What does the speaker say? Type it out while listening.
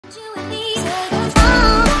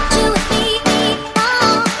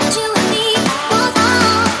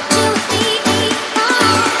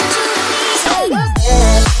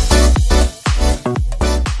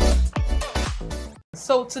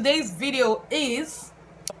today's video is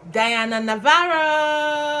Diana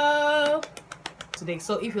Navarro today.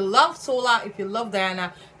 So if you love Sola, if you love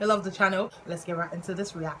Diana, you love the channel, let's get right into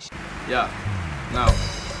this reaction. Yeah, now.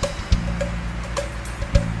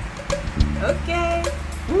 Okay.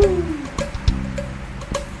 Woo.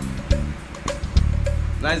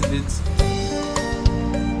 Nice beats.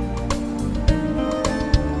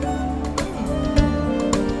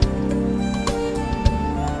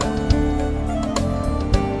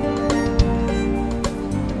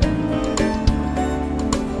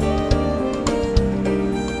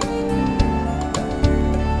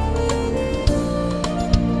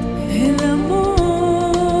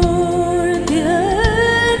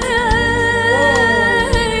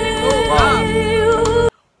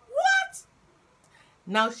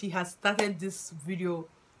 Now she has started this video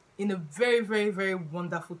in a very, very, very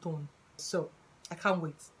wonderful tone. So I can't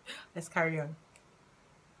wait. Let's carry on.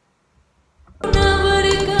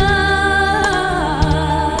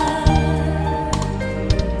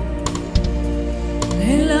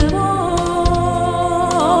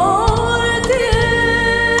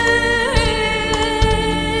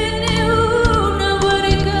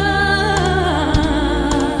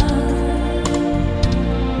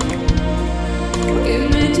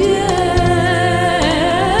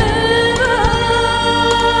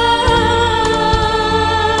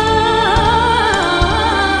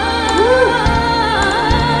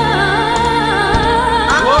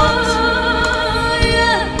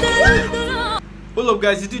 Hold up,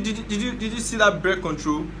 guys, did you see that birth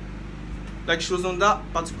control? Like, she was on that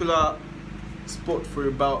particular spot for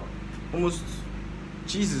about almost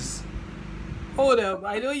Jesus. Hold up,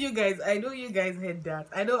 I know you guys heard that.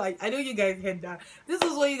 I know you guys heard that. This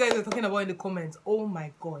is what you guys were talking about in the comments. Oh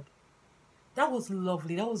my god, that was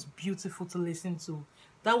lovely. That was beautiful to listen to.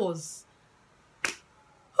 That was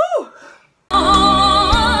whew.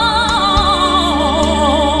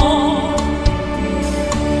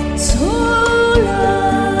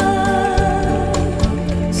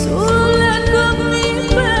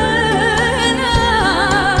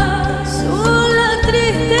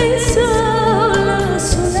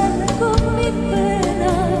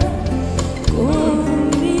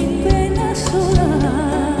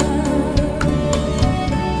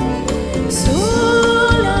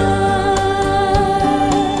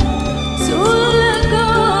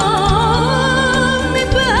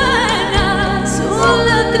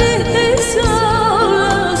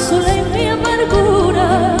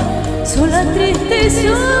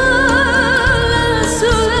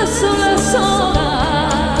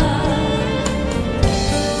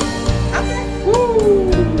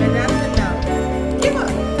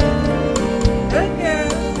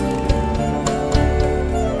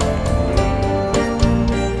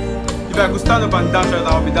 If I could stand up and dance right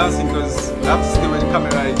now, I'll be dancing because I have to stay where the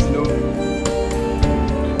camera is, you know.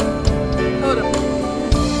 Hold up.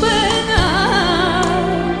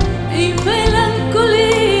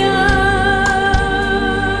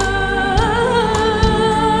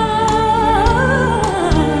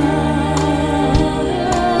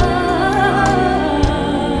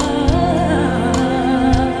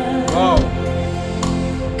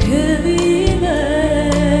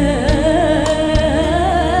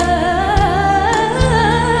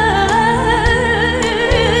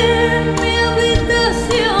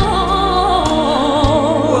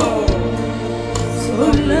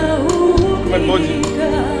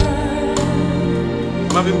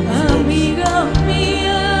 Amiga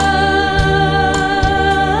mía.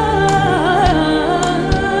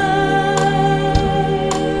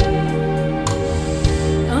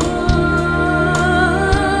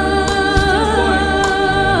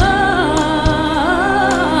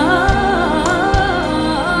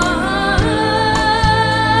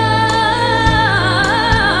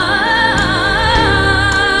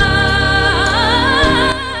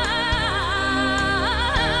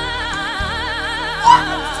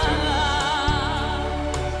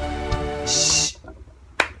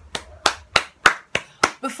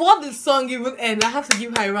 Before this song even ends, I have to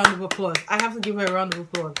give her a round of applause. I would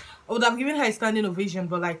have given her a standing ovation,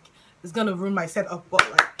 but like, it's gonna ruin my setup. But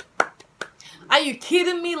like, are you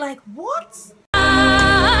kidding me? Like, what?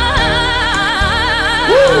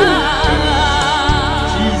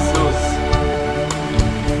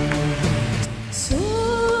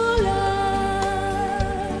 Sola,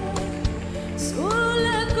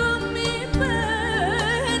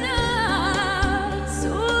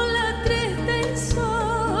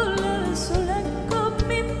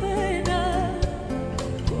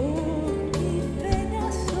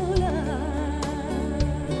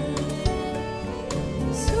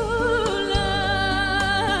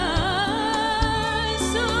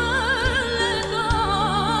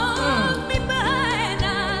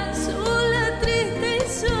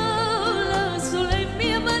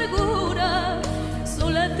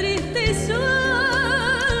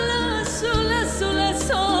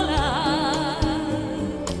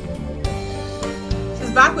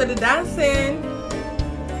 is back with the dancing.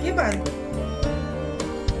 Give on.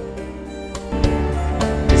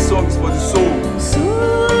 This song is for the soul.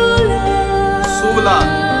 Sola.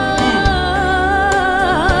 Sola.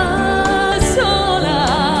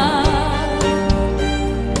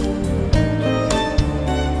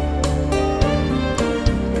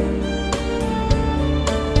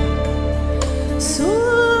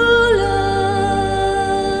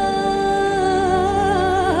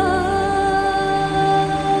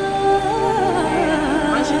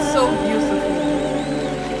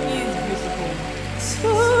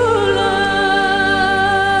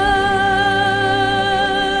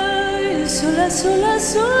 Sola,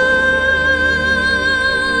 sola.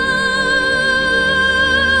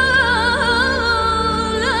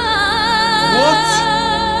 What?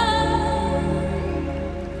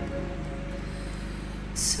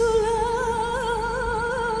 Sola.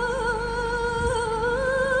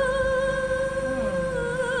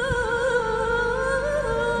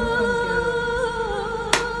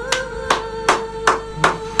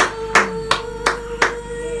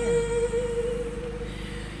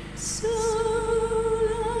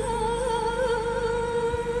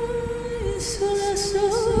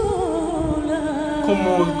 Come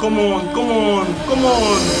on, come on, come on, come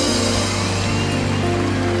on.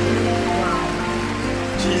 Wow.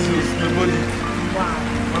 Jesus, my body. Wow.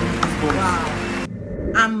 Wow.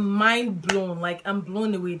 I'm mind blown. Like, I'm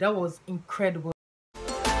blown away. That was incredible.